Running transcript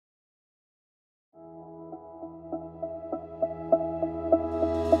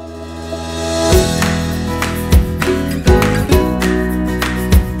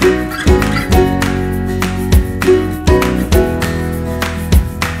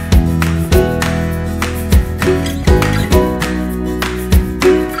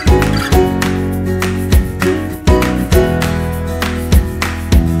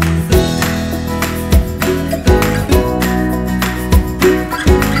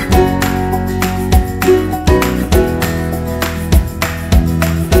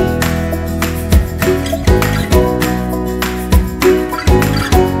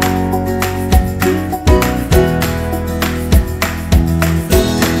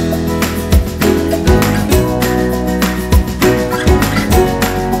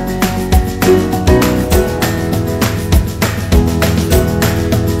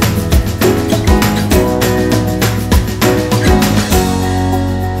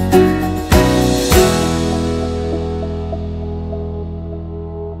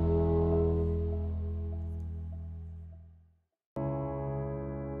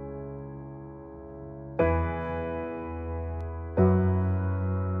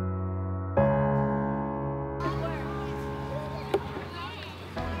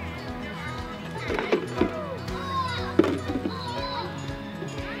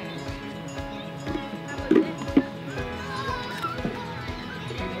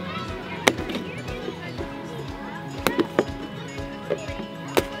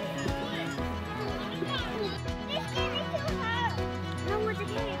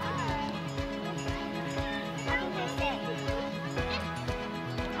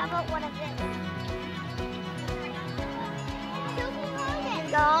about one of them?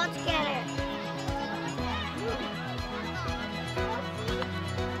 Go, let's get it.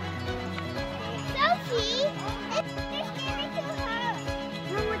 Sophie, they're scary to her.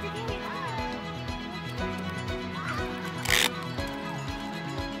 Mom, what's it doing?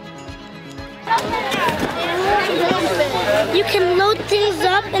 You can load things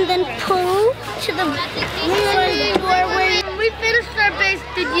up and then pull to the where we finished our base.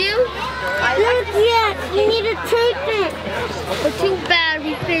 Did you? Not yet. You need to take it. But too bad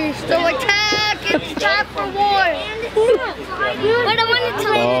we finished. So attack! It's time for war. But I want to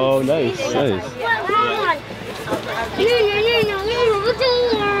tell you. Oh, nice, nice.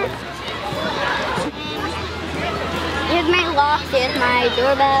 Here's my lock. Here's my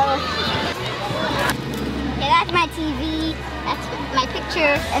doorbell. Okay, that's my TV, that's my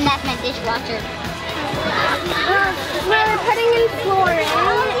picture, and that's my dishwasher. We're putting in flooring,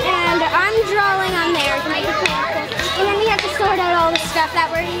 and I'm drawing on there to make it clear. And then we have to sort out all the stuff that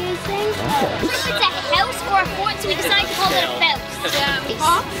we're using. If it's a house or a fort, so we decided to call it a house.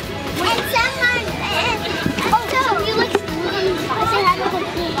 And someone, so you look, say hi to the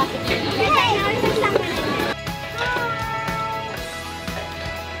pool bucket. Hey, there's someone.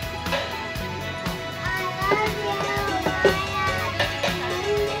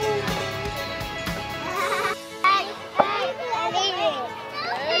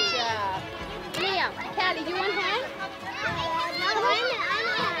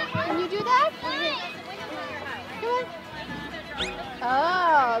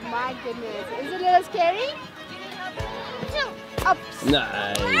 Oh my goodness. Is it a little scary? Up.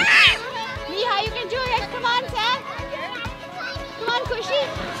 Nice. Mija, you can do it. Come on, Sam. Come on, Cushy.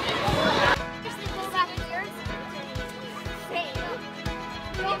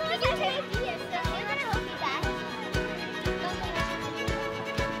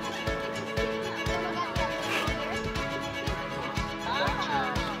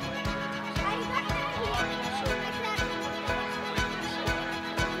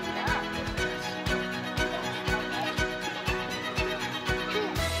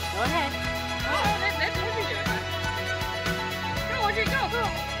 Go ahead. Let me do it. Go, Audrey, go.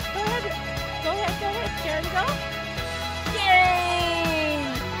 Go ahead. Go ahead. Sharon, go. Yay!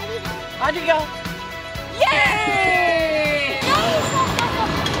 Audrey, go. Yay!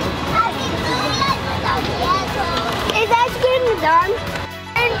 Is ice cream done?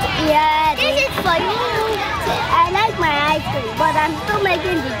 Yeah. This is for you. I like my ice cream, but I'm still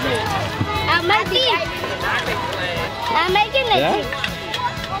making the drink. I'm making the drink.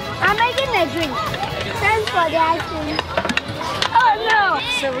 I'm making a drink. Time for the ice cream. Oh no!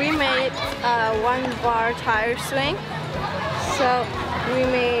 So we made a 1-bar tire swing. So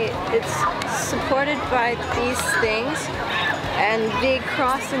it's supported by these things, and they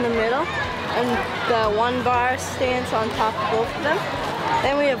cross in the middle, and the 1 bar stands on top of both of them.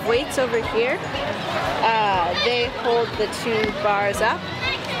 Then we have weights over here. They hold the 2 bars up,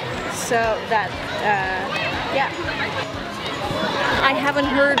 so that, yeah. I haven't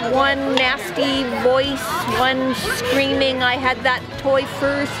heard one nasty voice, one screaming, I had that toy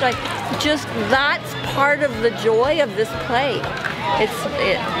first. That's part of the joy of this play.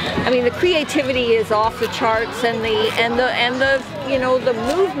 I mean, the creativity is off the charts, and the you know, the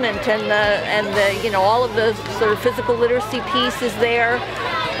movement and the you know, all of the sort of physical literacy piece is there,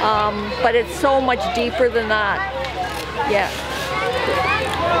 but it's so much deeper than that. Yeah.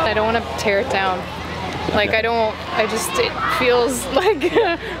 I don't want to tear it down. Like it feels like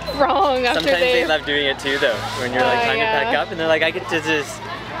wrong after Sometimes they love doing it too though, when you're like trying to pack up and they're like, I get to just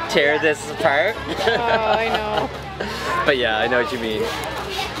tear this apart. Oh, I know. But yeah, I know what you mean.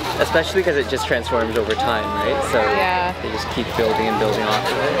 Especially because it just transforms over time, right? So yeah, they just keep building and building off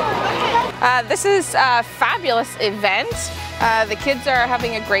of it. This is a fabulous event. The kids are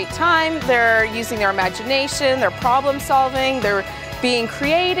having a great time. They're using their imagination, they're problem solving, they're being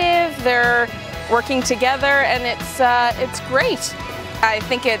creative, they're working together, and it's great. I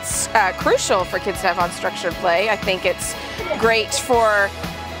think it's crucial for kids to have unstructured play. I think it's great for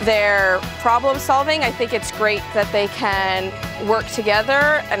their problem solving. I think it's great that they can work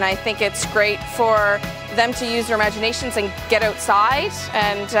together, and I think it's great for them to use their imaginations and get outside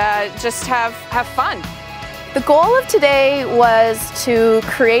and just have fun. The goal of today was to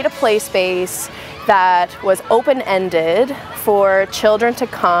create a play space that was open-ended for children to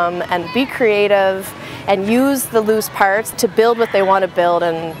come and be creative and use the loose parts to build what they want to build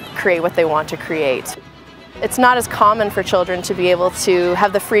and create what they want to create. It's not as common for children to be able to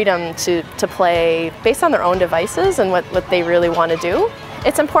have the freedom to play based on their own devices and what they really want to do.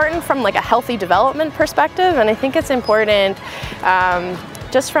 It's important from like a healthy development perspective, and I think it's important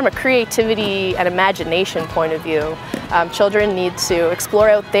Just from a creativity and imagination point of view, children need to explore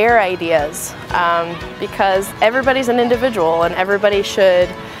out their ideas because everybody's an individual and everybody should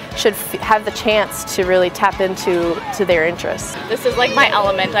have the chance to really tap into their interests. This is like my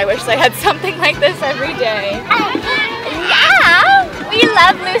element. I wish I had something like this every day. Yeah! We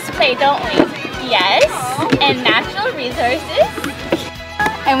love loose play, don't we? Yes. And natural resources.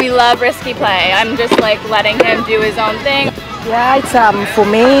 And we love risky play. I'm just like letting him do his own thing. Yeah, it's for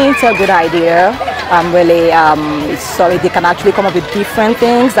me it's a good idea. Really, so they can actually come up with different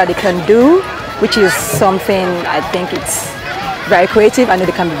things that they can do, which is something I think it's very creative. I know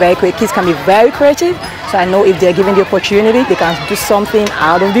they can be very creative. Kids can be very creative. So I know if they're given the opportunity, they can do something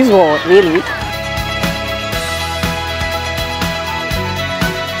out of this world, really.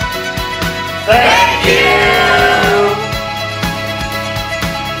 Thank you.